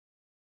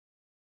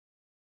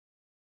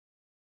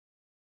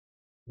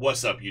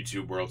What's up,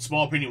 YouTube world?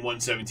 Small Opinion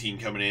 117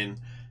 coming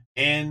in,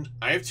 and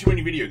I have too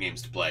many video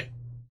games to play,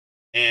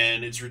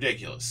 and it's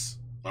ridiculous.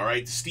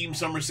 Alright, the Steam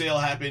Summer Sale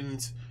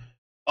happened,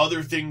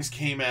 other things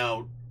came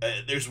out,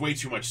 there's way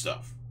too much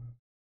stuff.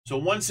 So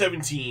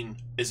 117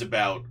 is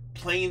about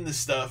playing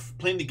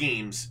the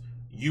games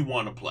you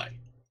want to play.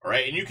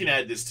 Alright, and you can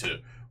add this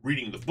to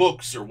reading the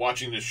books or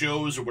watching the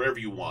shows or whatever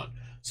you want.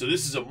 So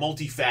this is a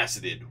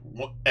multifaceted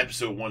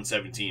episode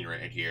 117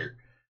 right here.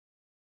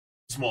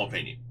 Small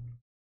Opinion.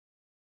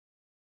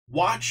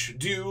 Watch,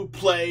 do,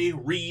 play,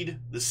 read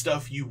the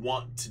stuff you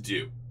want to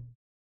do.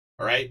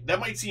 Alright?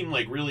 That might seem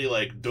like really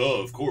like, duh,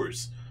 of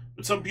course.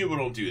 But some people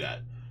don't do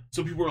that.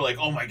 Some people are like,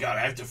 oh my god,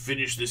 I have to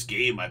finish this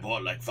game I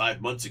bought like 5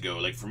 months ago.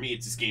 Like for me,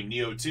 it's this game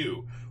Nioh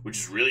 2, which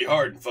is really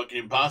hard and fucking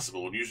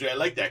impossible. And usually I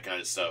like that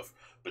kind of stuff.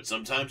 But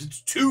sometimes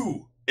it's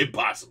too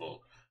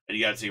impossible. And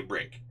you gotta take a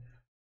break.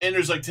 And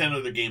there's like 10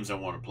 other games I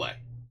want to play.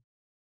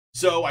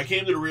 So I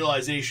came to the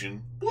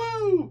realization,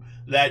 woo,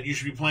 that you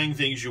should be playing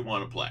things you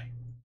want to play.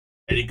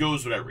 And it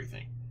goes with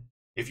everything.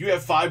 If you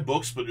have 5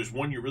 books, but there's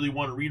one you really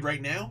want to read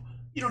right now,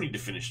 you don't need to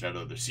finish that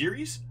other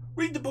series.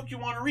 Read the book you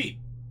want to read.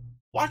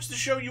 Watch the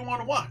show you want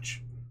to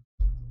watch.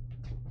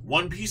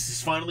 One Piece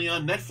is finally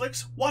on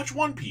Netflix. Watch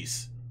One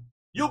Piece.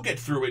 You'll get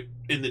through it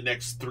in the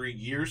next 3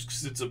 years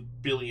because it's 1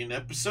 billion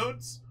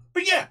episodes.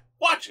 But yeah,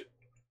 watch it.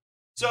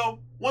 So,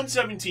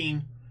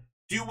 117,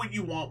 do what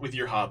you want with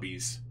your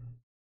hobbies.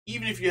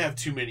 Even if you have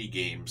too many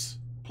games,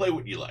 play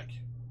what you like.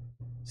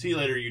 See you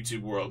later,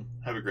 YouTube world.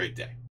 Have a great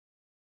day.